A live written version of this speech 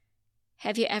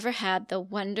Have you ever had the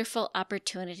wonderful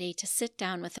opportunity to sit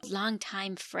down with a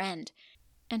longtime friend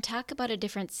and talk about a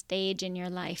different stage in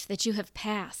your life that you have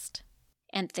passed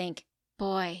and think,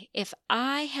 boy, if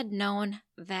I had known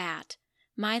that,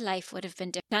 my life would have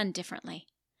been done differently.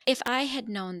 If I had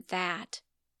known that,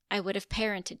 I would have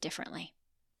parented differently.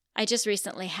 I just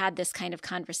recently had this kind of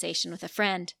conversation with a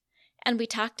friend, and we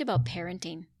talked about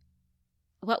parenting,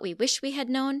 what we wish we had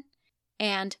known,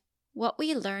 and what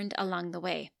we learned along the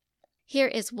way. Here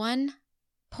is one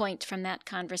point from that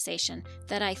conversation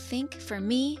that I think for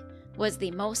me was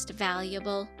the most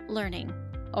valuable learning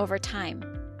over time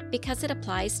because it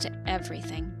applies to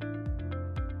everything.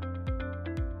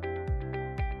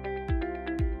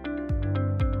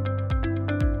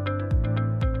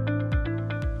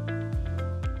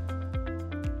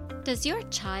 Does your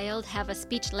child have a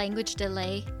speech-language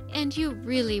delay and you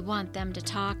really want them to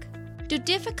talk? Do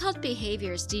difficult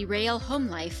behaviors derail home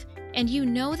life and you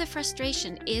know the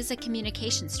frustration is a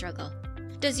communication struggle?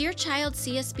 Does your child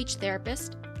see a speech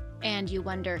therapist and you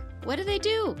wonder, what do they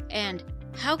do and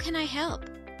how can I help?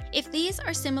 If these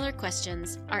or similar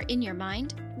questions are in your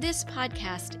mind, this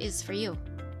podcast is for you.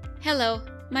 Hello,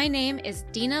 my name is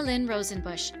Dina Lynn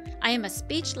Rosenbusch. I am a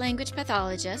speech-language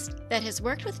pathologist that has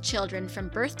worked with children from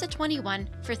birth to 21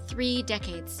 for 3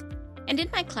 decades. And in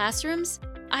my classrooms,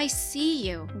 I see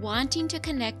you wanting to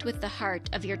connect with the heart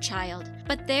of your child,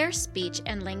 but their speech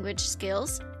and language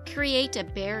skills create a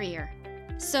barrier.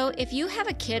 So if you have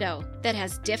a kiddo that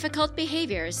has difficult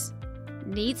behaviors,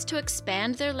 needs to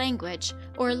expand their language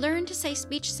or learn to say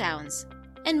speech sounds,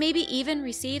 and maybe even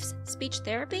receives speech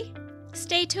therapy,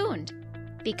 stay tuned,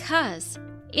 because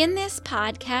in this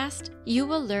podcast, you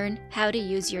will learn how to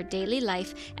use your daily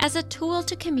life as a tool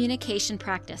to communication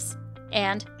practice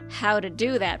and how to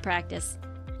do that practice.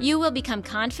 You will become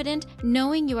confident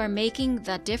knowing you are making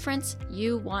the difference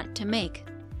you want to make.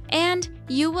 And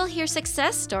you will hear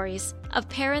success stories of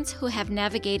parents who have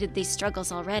navigated these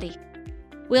struggles already.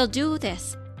 We'll do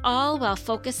this all while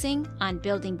focusing on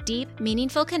building deep,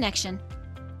 meaningful connection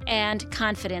and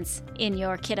confidence in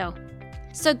your kiddo.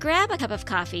 So grab a cup of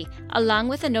coffee along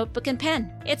with a notebook and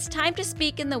pen. It's time to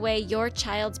speak in the way your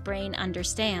child's brain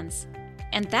understands.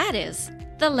 And that is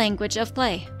the language of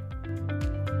play.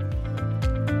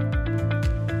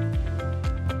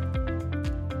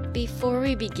 Before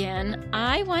we begin,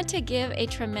 I want to give a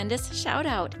tremendous shout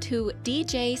out to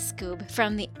DJ Scoob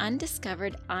from The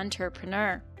Undiscovered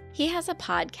Entrepreneur. He has a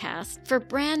podcast for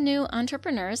brand new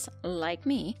entrepreneurs like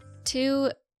me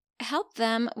to help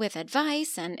them with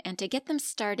advice and to get them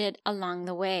started along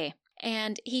the way.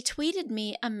 And he tweeted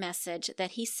me a message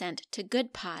that he sent to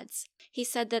Good Pods. He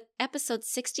said that episode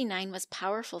 69 was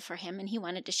powerful for him and he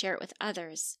wanted to share it with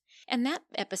others. And that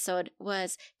episode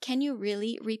was, Can You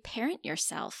Really Reparent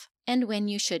Yourself? And When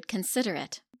You Should Consider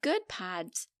It. Good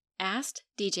Pods asked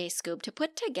DJ Scoob to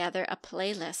put together a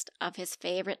playlist of his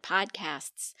favorite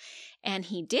podcasts. And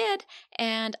he did,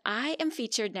 and I am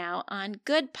featured now on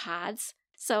Good Pods.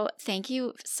 So thank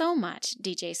you so much,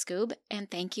 DJ Scoob,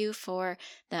 and thank you for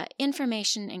the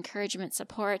information, encouragement,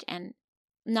 support, and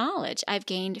knowledge I've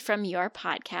gained from your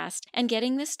podcast. And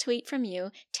getting this tweet from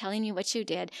you telling me what you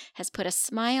did has put a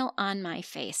smile on my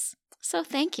face. So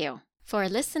thank you for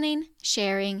listening,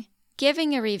 sharing,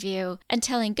 giving a review, and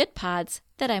telling Good Pods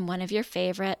that I'm one of your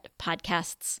favorite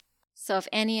podcasts. So if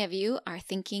any of you are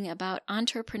thinking about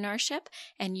entrepreneurship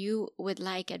and you would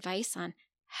like advice on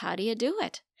how do you do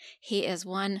it, he is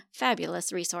one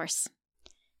fabulous resource.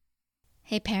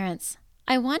 Hey parents,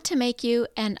 I want to make you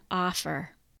an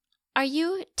offer. Are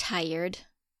you tired?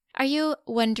 Are you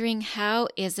wondering how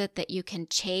is it that you can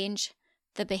change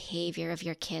the behavior of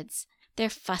your kids? They're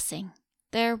fussing,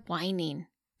 they're whining,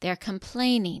 they're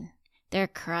complaining, they're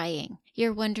crying.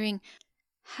 You're wondering,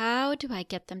 how do I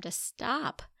get them to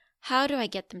stop? How do I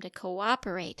get them to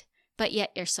cooperate? But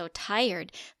yet you're so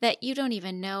tired that you don't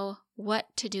even know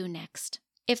what to do next.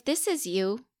 If this is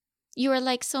you, you are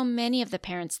like so many of the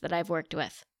parents that I've worked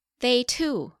with. They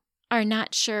too are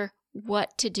not sure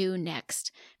what to do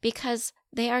next because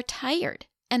they are tired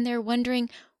and they're wondering,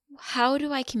 how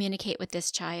do I communicate with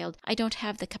this child? I don't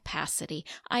have the capacity.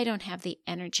 I don't have the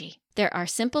energy. There are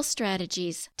simple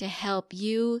strategies to help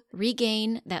you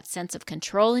regain that sense of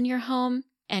control in your home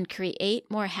and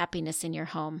create more happiness in your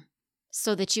home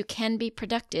so that you can be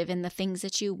productive in the things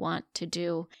that you want to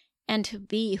do and to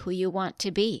be who you want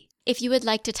to be. If you would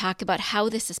like to talk about how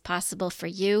this is possible for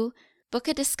you, book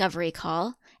a discovery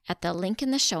call at the link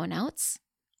in the show notes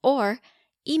or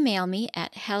email me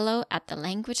at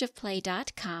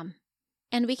hello@thelanguageofplay.com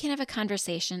and we can have a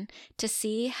conversation to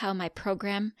see how my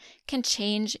program can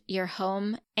change your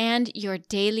home and your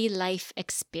daily life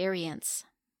experience.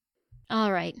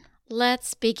 All right,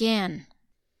 let's begin.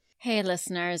 Hey,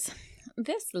 listeners.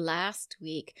 This last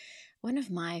week, one of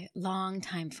my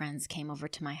longtime friends came over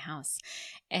to my house,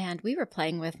 and we were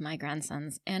playing with my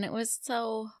grandsons, and it was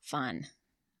so fun.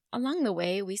 Along the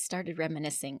way, we started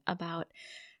reminiscing about,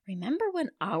 remember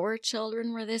when our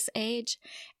children were this age?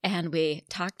 And we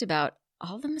talked about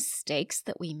all the mistakes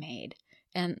that we made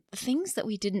and the things that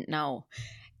we didn't know.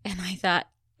 And I thought,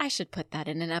 I should put that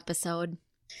in an episode.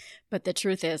 But the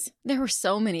truth is, there were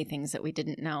so many things that we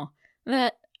didn't know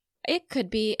that it could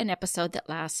be an episode that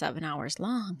lasts 7 hours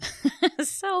long.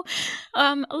 So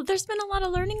there's been a lot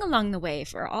of learning along the way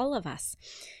for all of us.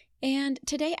 And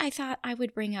today I thought I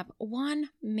would bring up one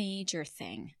major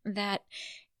thing that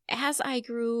as I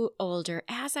grew older,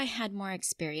 as I had more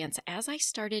experience, as I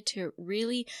started to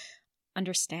really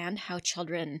understand how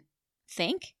children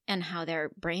think and how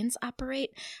their brains operate,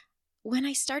 when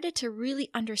I started to really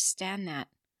understand that,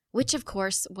 which of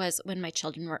course was when my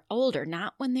children were older,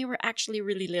 not when they were actually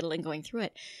really little and going through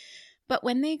it. But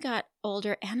when they got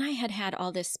older and I had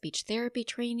all this speech therapy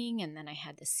training, and then I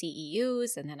had the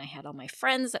CEUs, and then I had all my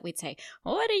friends that we'd say,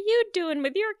 what are you doing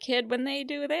with your kid when they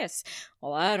do this?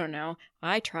 Well, I don't know.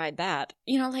 I tried that.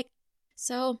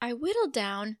 So I whittled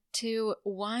down to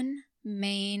one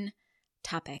main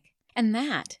topic, and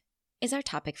that is our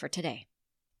topic for today.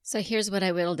 So here's what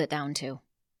I whittled it down to.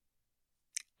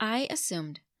 I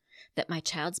assumed that my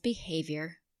child's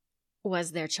behavior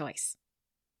was their choice.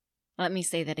 Let me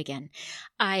say that again.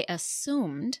 I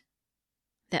assumed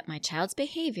that my child's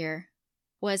behavior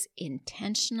was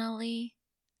intentionally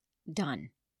done.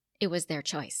 It was their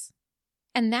choice.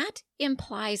 And that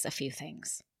implies a few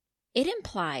things. It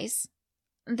implies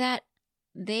that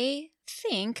they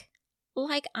think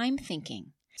like I'm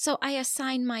thinking. So I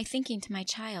assign my thinking to my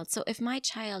child. So if my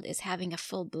child is having a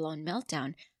full-blown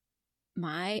meltdown,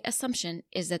 my assumption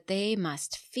is that they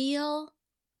must feel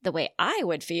the way I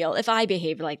would feel if I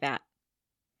behaved like that.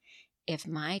 If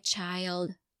my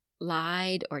child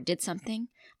lied or did something,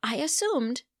 I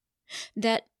assumed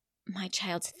that my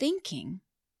child's thinking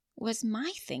was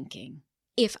my thinking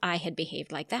if I had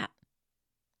behaved like that.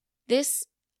 This,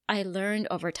 I learned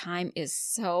over time, is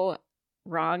so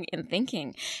wrong in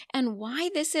thinking. And why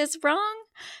this is wrong,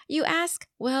 you ask?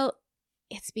 Well,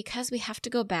 it's because we have to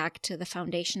go back to the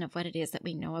foundation of what it is that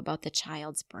we know about the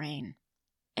child's brain.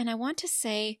 And I want to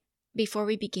say before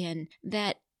we begin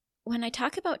that when I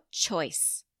talk about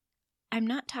choice, I'm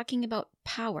not talking about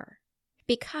power,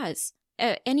 because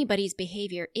anybody's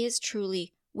behavior is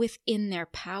truly within their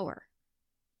power.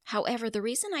 However, the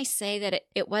reason I say that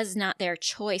it was not their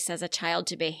choice as a child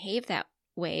to behave that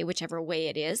way, whichever way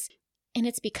it is, and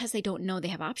it's because they don't know they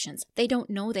have options. They don't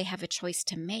know they have a choice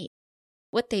to make.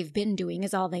 What they've been doing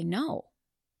is all they know.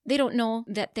 They don't know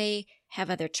that they have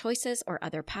other choices or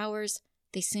other powers.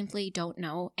 They simply don't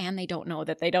know, and they don't know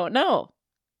that they don't know.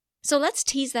 So let's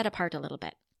tease that apart a little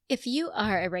bit. If you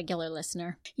are a regular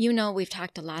listener, you know we've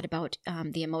talked a lot about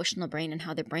the emotional brain and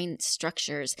how the brain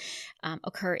structures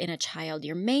occur in a child.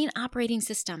 Your main operating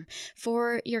system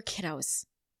for your kiddos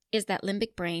is that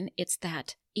limbic brain. It's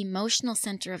that emotional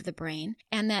center of the brain,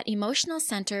 and that emotional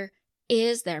center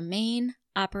is their main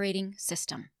operating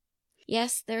system.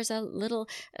 Yes, there's a little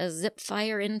zip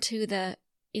fire into the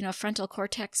frontal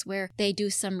cortex where they do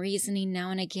some reasoning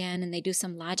now and again, and they do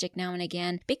some logic now and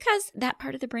again, because that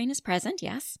part of the brain is present,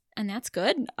 yes, and that's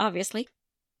good, obviously.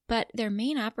 But their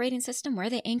main operating system, where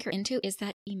they anchor into, is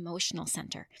that emotional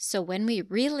center. So when we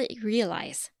really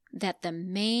realize that the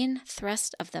main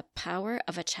thrust of the power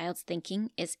of a child's thinking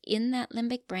is in that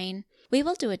limbic brain, we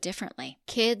will do it differently.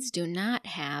 Kids do not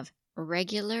have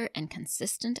regular and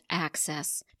consistent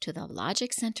access to the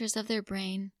logic centers of their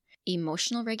brain.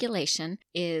 Emotional regulation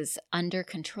is under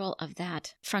control of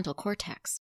that frontal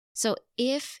cortex. So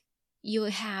if you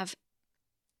have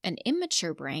an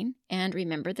immature brain, and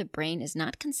remember the brain is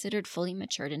not considered fully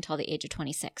matured until the age of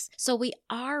 26. So we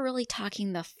are really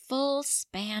talking the full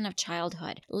span of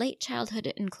childhood, late childhood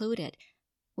included.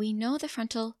 We know the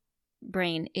frontal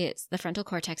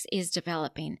cortex is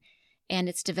developing, and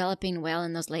it's developing well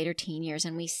in those later teen years,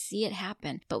 and we see it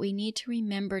happen. But we need to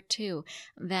remember too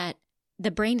that the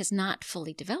brain is not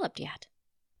fully developed yet.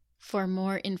 For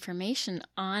more information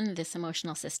on this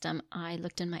emotional system, I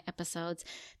looked in my episodes,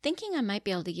 thinking I might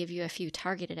be able to give you a few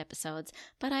targeted episodes,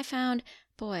 but I found,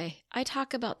 I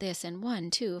talk about this in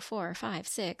 1, 2, 4, 5,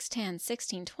 6, 10,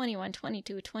 16, 21,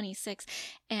 22, 26,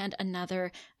 and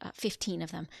another 15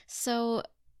 of them. So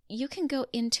you can go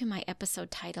into my episode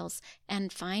titles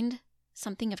and find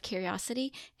something of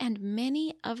curiosity, and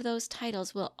many of those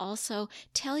titles will also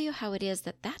tell you how it is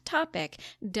that that topic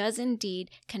does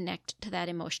indeed connect to that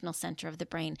emotional center of the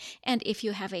brain. And if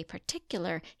you have a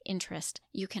particular interest,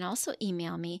 you can also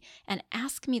email me and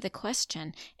ask me the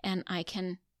question, and I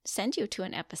can send you to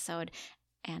an episode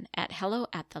and at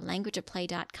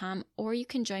hello@thelanguageofplay.com, or you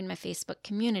can join my Facebook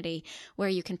community where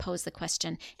you can pose the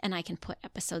question and I can put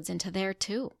episodes into there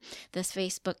too. This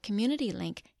Facebook community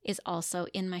link is also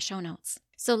in my show notes.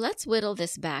 So let's whittle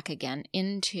this back again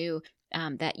into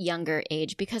that younger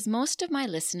age, because most of my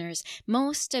listeners,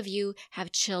 most of you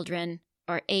have children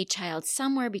or a child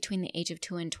somewhere between the age of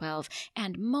 2 and 12,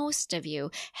 and most of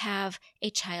you have a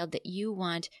child that you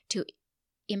want to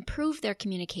improve their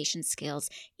communication skills,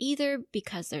 either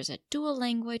because there's a dual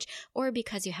language or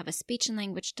because you have a speech and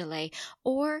language delay,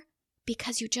 or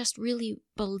because you just really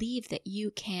believe that you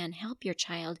can help your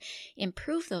child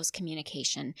improve those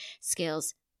communication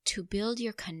skills to build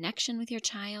your connection with your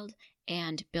child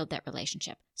and build that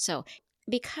relationship. So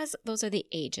because those are the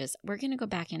ages, we're going to go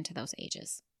back into those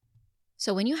ages.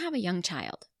 So when you have a young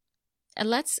child, and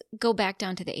let's go back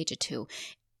down to the age of 2.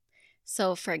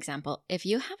 So, for example, if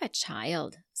you have a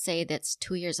child, say that's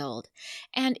 2 years old,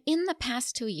 and in the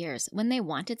past 2 years, when they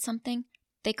wanted something,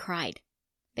 they cried,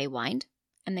 they whined,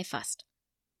 and they fussed.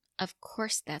 Of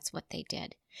course, that's what they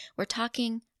did. We're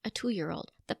talking a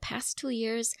 2-year-old. The past 2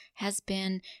 years has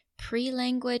been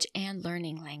pre-language and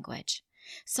learning language.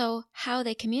 So how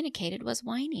they communicated was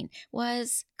whining,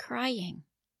 was crying.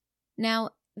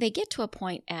 Now, they get to a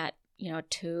point at,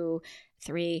 2,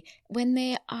 3, when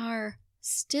they are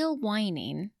still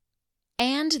whining,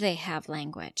 and they have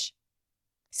language.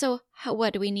 So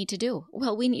what do we need to do?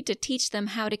 Well, we need to teach them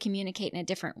how to communicate in a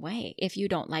different way if you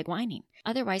don't like whining.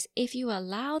 Otherwise, if you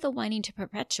allow the whining to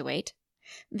perpetuate,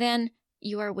 then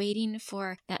you are waiting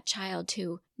for that child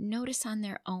to notice on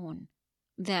their own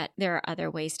that there are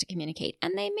other ways to communicate,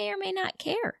 and they may or may not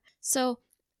care. So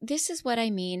this is what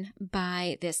I mean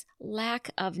by this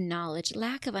lack of knowledge,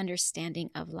 lack of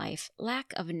understanding of life,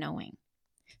 lack of knowing.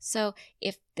 So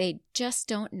if they just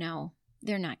don't know,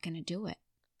 they're not going to do it.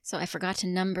 So I forgot to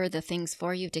number the things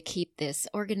for you to keep this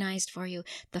organized for you.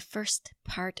 The first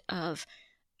part of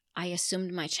I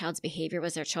assumed my child's behavior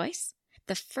was their choice.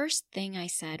 The first thing I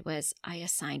said was I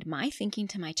assigned my thinking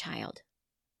to my child.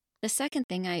 The second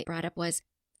thing I brought up was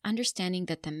understanding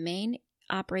that the main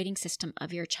operating system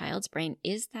of your child's brain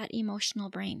is that emotional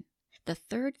brain. The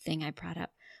third thing I brought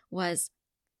up was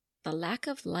the lack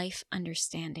of life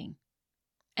understanding.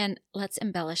 And let's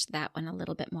embellish that one a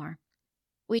little bit more.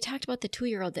 We talked about the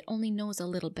 2-year-old that only knows a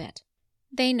little bit.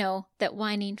 They know that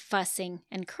whining, fussing,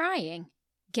 and crying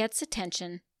gets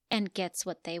attention and gets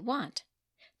what they want.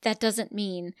 That doesn't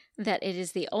mean that it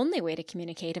is the only way to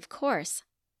communicate, of course,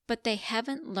 but they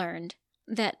haven't learned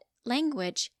that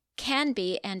language can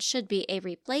be and should be a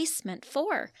replacement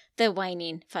for the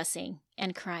whining, fussing,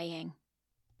 and crying.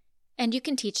 And you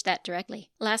can teach that directly.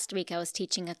 Last week I was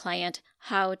teaching a client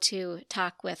how to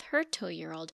talk with her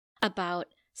 2-year-old about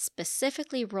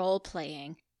specifically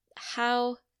role-playing,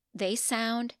 how they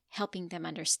sound, helping them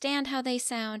understand how they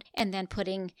sound, and then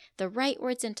putting the right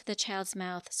words into the child's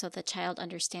mouth so the child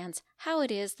understands how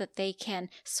it is that they can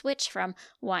switch from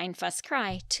whine, fuss,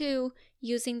 cry to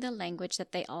using the language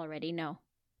that they already know.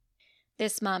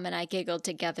 This mom and I giggled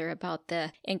together about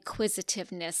the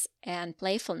inquisitiveness and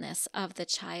playfulness of the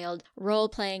child,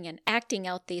 role-playing and acting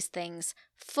out these things,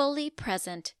 fully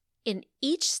present in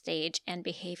each stage and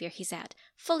behavior he's at,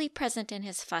 fully present in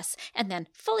his fuss, and then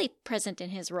fully present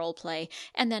in his role-play,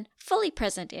 and then fully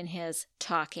present in his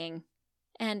talking.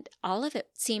 And all of it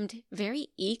seemed very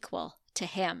equal to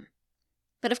him.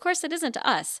 But of course it isn't to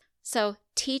us. So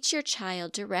teach your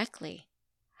child directly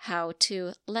how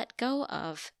to let go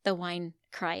of the whine,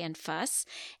 cry, and fuss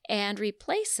and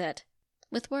replace it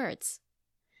with words.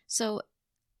 So,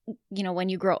 when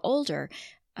you grow older,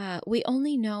 we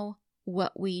only know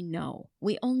what we know.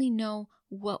 We only know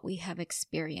what we have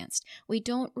experienced. We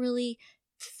don't really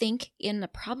think in the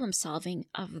problem solving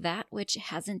of that which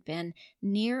hasn't been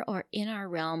near or in our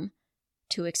realm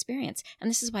to experience. And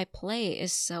this is why play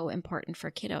is so important for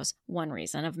kiddos, one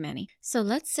reason of many. So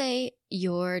let's say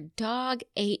your dog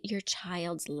ate your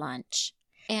child's lunch.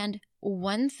 And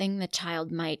one thing the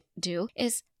child might do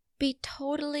is be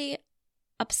totally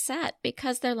upset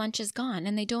because their lunch is gone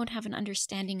and they don't have an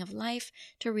understanding of life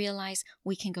to realize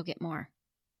we can go get more.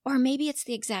 Or maybe it's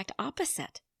the exact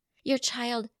opposite. Your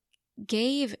child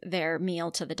gave their meal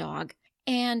to the dog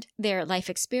and their life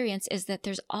experience is that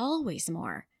there's always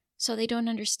more. So they don't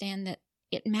understand that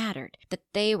it mattered, that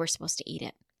they were supposed to eat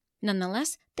it.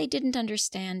 Nonetheless, they didn't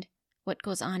understand what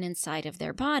goes on inside of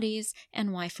their bodies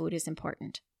and why food is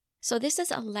important. So this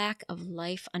is a lack of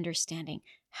life understanding.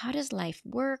 How does life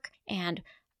work, and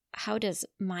how does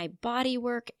my body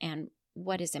work, and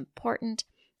what is important?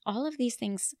 All of these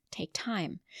things take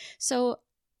time. So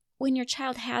when your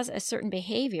child has a certain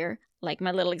behavior, like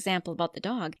my little example about the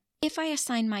dog, if I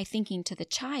assign my thinking to the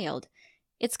child,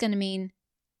 it's going to mean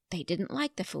they didn't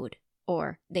like the food,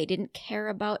 or they didn't care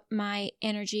about my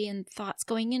energy and thoughts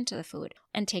going into the food,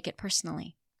 and take it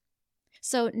personally.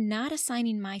 So not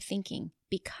assigning my thinking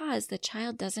because the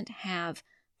child doesn't have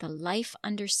the life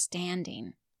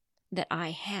understanding that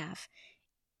I have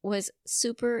was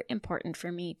super important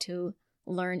for me to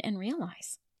learn and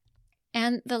realize.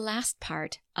 And the last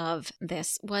part of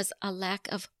this was a lack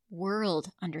of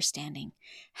world understanding.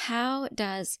 How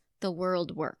does the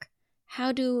world work?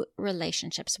 How do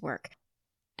relationships work?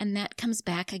 And that comes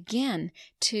back again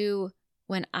to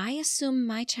when I assume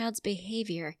my child's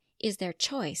behavior is their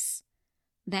choice,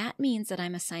 that means that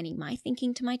I'm assigning my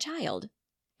thinking to my child.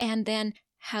 And then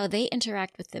how they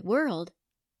interact with the world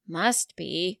must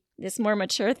be this more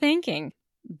mature thinking.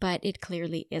 But it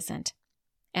clearly isn't.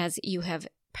 As you have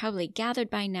probably gathered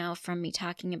by now from me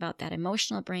talking about that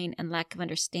emotional brain and lack of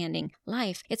understanding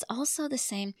life, it's also the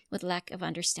same with lack of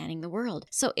understanding the world.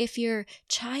 So if your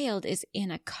child is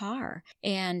in a car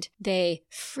and they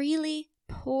freely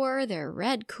pour their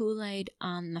red Kool-Aid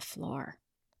on the floor,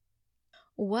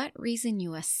 what reason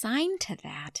you assign to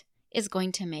that is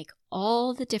going to make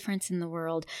all the difference in the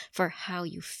world for how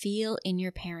you feel in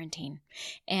your parenting,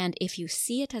 and if you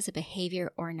see it as a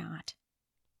behavior or not.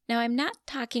 Now, I'm not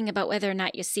talking about whether or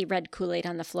not you see red Kool-Aid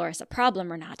on the floor as a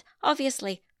problem or not.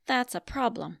 Obviously, that's a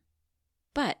problem.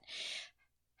 But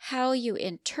how you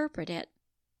interpret it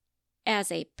as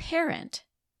a parent,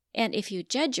 and if you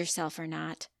judge yourself or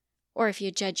not, or if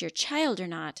you judge your child or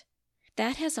not,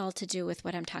 that has all to do with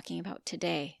what I'm talking about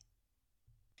today.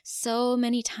 So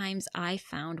many times I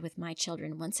found with my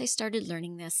children, once I started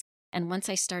learning this, and once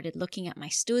I started looking at my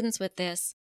students with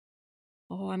this,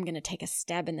 I'm going to take a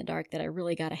stab in the dark that I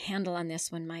really got a handle on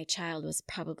this when my child was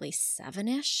probably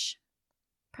 7-ish.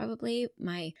 Probably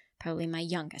my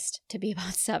youngest to be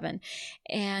about 7.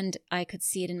 And I could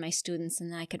see it in my students,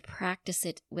 and I could practice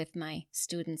it with my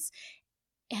students.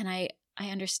 And I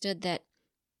understood that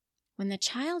when the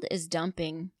child is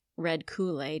dumping red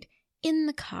Kool-Aid in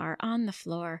the car, on the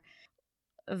floor,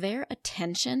 their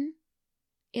attention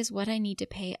is what I need to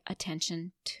pay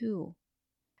attention to.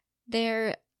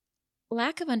 Their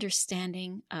lack of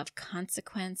understanding of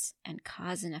consequence and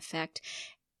cause and effect,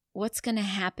 what's going to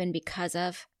happen because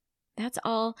of, that's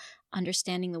all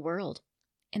understanding the world.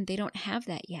 And they don't have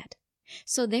that yet.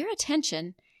 So their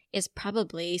attention is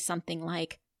probably something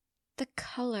like the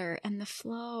color and the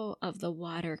flow of the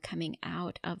water coming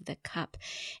out of the cup,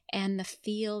 and the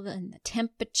feel and the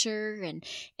temperature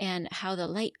and how the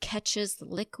light catches the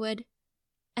liquid.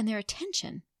 And their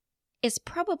attention is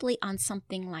probably on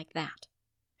something like that.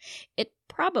 It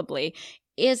probably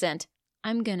isn't,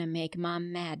 I'm going to make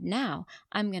mom mad now.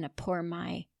 I'm going to pour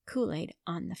my Kool-Aid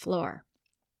on the floor.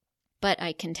 But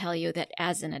I can tell you that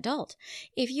as an adult,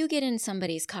 if you get in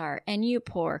somebody's car and you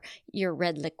pour your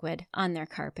red liquid on their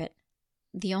carpet,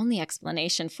 the only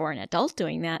explanation for an adult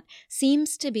doing that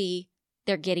seems to be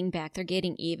they're getting back, they're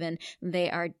getting even, they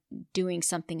are doing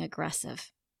something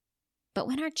aggressive. But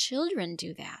when our children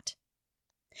do that,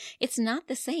 it's not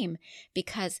the same,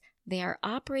 because they are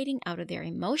operating out of their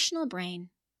emotional brain.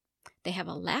 They have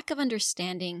a lack of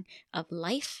understanding of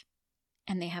life,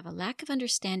 and they have a lack of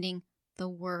understanding the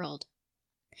world.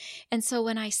 And so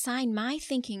when I assign my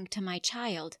thinking to my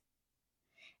child,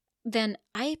 then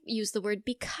I use the word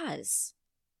because.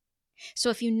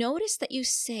 So if you notice that you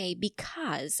say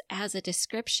because as a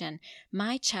description,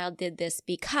 my child did this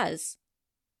because,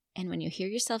 and when you hear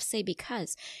yourself say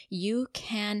because, you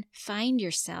can find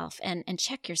yourself and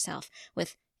check yourself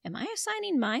with, am I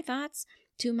assigning my thoughts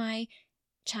to my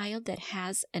child that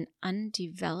has an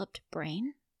undeveloped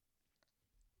brain?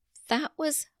 That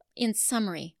was, in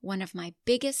summary, one of my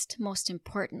biggest, most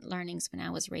important learnings when I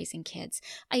was raising kids.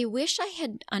 I wish I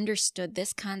had understood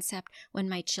this concept when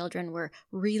my children were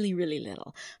really, really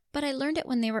little, but I learned it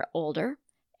when they were older.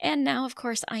 And now, of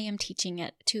course, I am teaching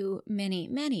it to many,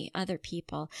 many other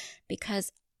people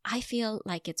because I feel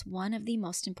like it's one of the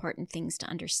most important things to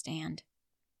understand.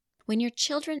 When your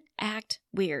children act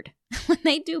weird, when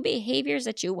they do behaviors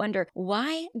that you wonder,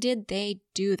 why did they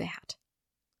do that?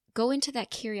 Go into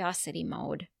that curiosity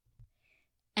mode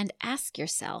and ask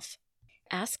yourself,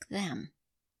 ask them,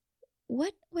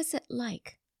 what was it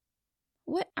like?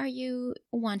 What are you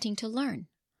wanting to learn?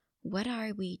 what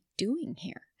are we doing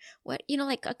here? What,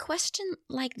 like a question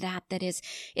like that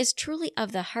is truly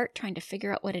of the heart, trying to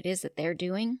figure out what it is that they're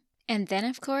doing. And then,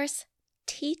 of course,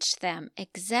 teach them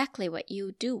exactly what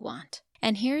you do want.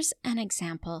 And here's an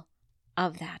example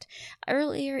of that.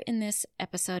 Earlier in this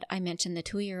episode, I mentioned the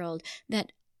 2-year-old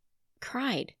that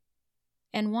cried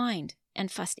and whined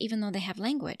and fussed even though they have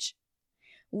language.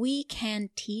 We can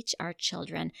teach our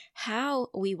children how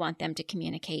we want them to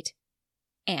communicate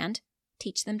and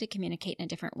teach them to communicate in a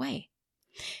different way.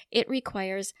 It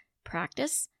requires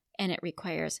practice, and it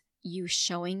requires you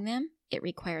showing them. It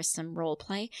requires some role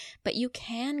play, but you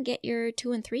can get your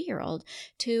 2 and 3-year-old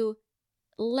to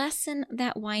lessen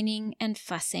that whining and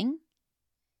fussing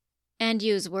and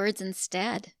use words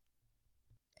instead.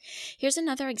 Here's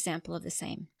another example of the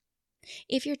same.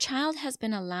 If your child has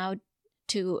been allowed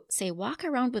to, say, walk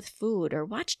around with food or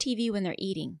watch TV when they're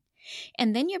eating,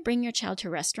 and then you bring your child to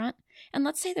a restaurant, and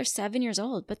let's say they're 7 years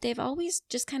old, but they've always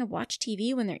just kind of watched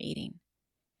TV when they're eating.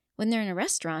 When they're in a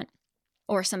restaurant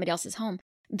or somebody else's home,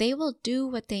 they will do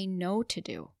what they know to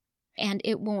do, and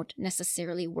it won't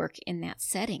necessarily work in that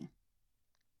setting.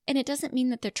 And it doesn't mean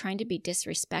that they're trying to be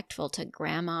disrespectful to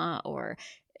grandma or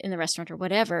in the restaurant or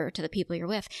whatever, to the people you're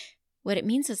with. What it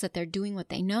means is that they're doing what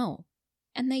they know,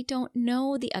 and they don't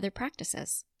know the other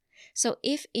practices. So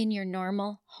if in your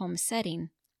normal home setting,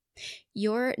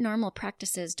 your normal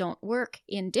practices don't work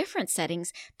in different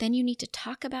settings, then you need to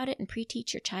talk about it and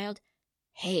pre-teach your child,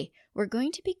 hey, we're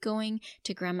going to be going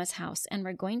to grandma's house and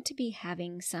we're going to be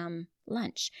having some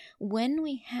lunch. When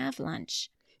we have lunch,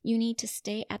 you need to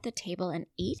stay at the table and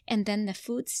eat, and then the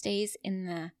food stays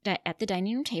at the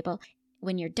dining room table.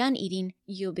 When you're done eating,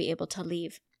 you'll be able to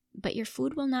leave, but your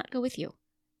food will not go with you.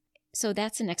 So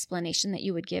that's an explanation that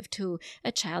you would give to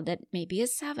a child that maybe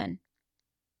is 7.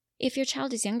 If your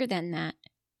child is younger than that,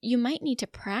 you might need to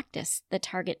practice the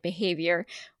target behavior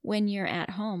when you're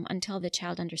at home until the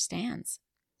child understands,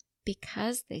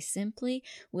 because they simply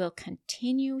will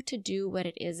continue to do what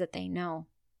it is that they know.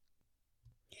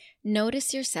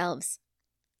 Notice yourselves.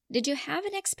 Did you have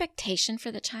an expectation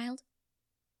for the child?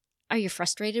 Are you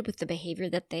frustrated with the behavior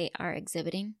that they are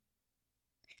exhibiting?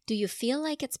 Do you feel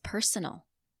like it's personal?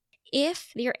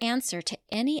 If your answer to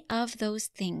any of those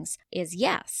things is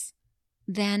yes,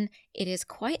 then it is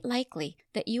quite likely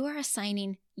that you are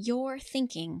assigning your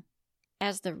thinking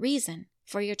as the reason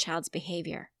for your child's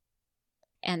behavior.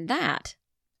 And that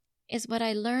is what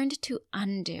I learned to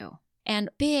undo. And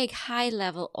big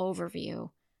high-level overview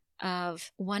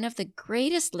of one of the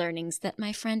greatest learnings that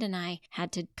my friend and I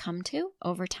had to come to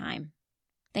over time.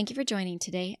 Thank you for joining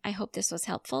today. I hope this was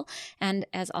helpful. And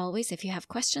as always, if you have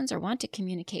questions or want to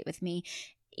communicate with me,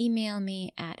 email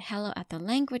me at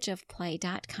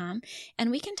hello@thelanguageofplay.com,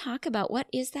 and we can talk about what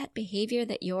is that behavior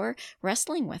that you're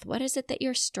wrestling with? What is it that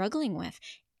you're struggling with?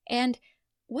 And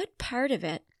what part of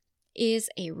it is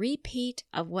a repeat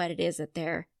of what it is that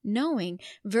they're knowing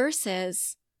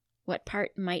versus what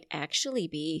part might actually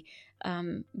be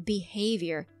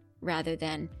behavior rather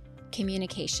than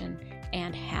communication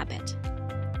and habit.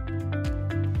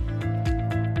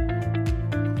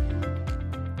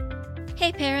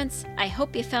 Hey parents, I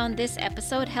hope you found this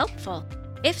episode helpful.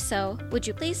 If so, would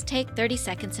you please take 30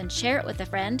 seconds and share it with a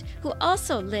friend who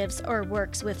also lives or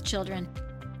works with children?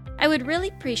 I would really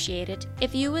appreciate it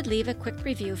if you would leave a quick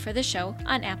review for the show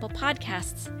on Apple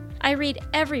Podcasts. I read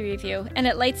every review, and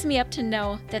it lights me up to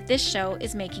know that this show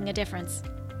is making a difference.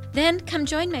 Then come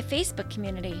join my Facebook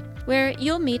community, where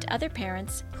you'll meet other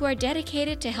parents who are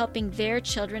dedicated to helping their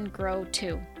children grow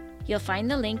too. You'll find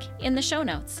the link in the show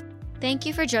notes. Thank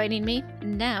you for joining me.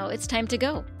 Now it's time to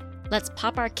go. Let's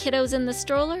pop our kiddos in the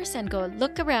strollers and go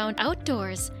look around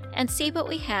outdoors and see what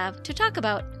we have to talk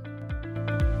about.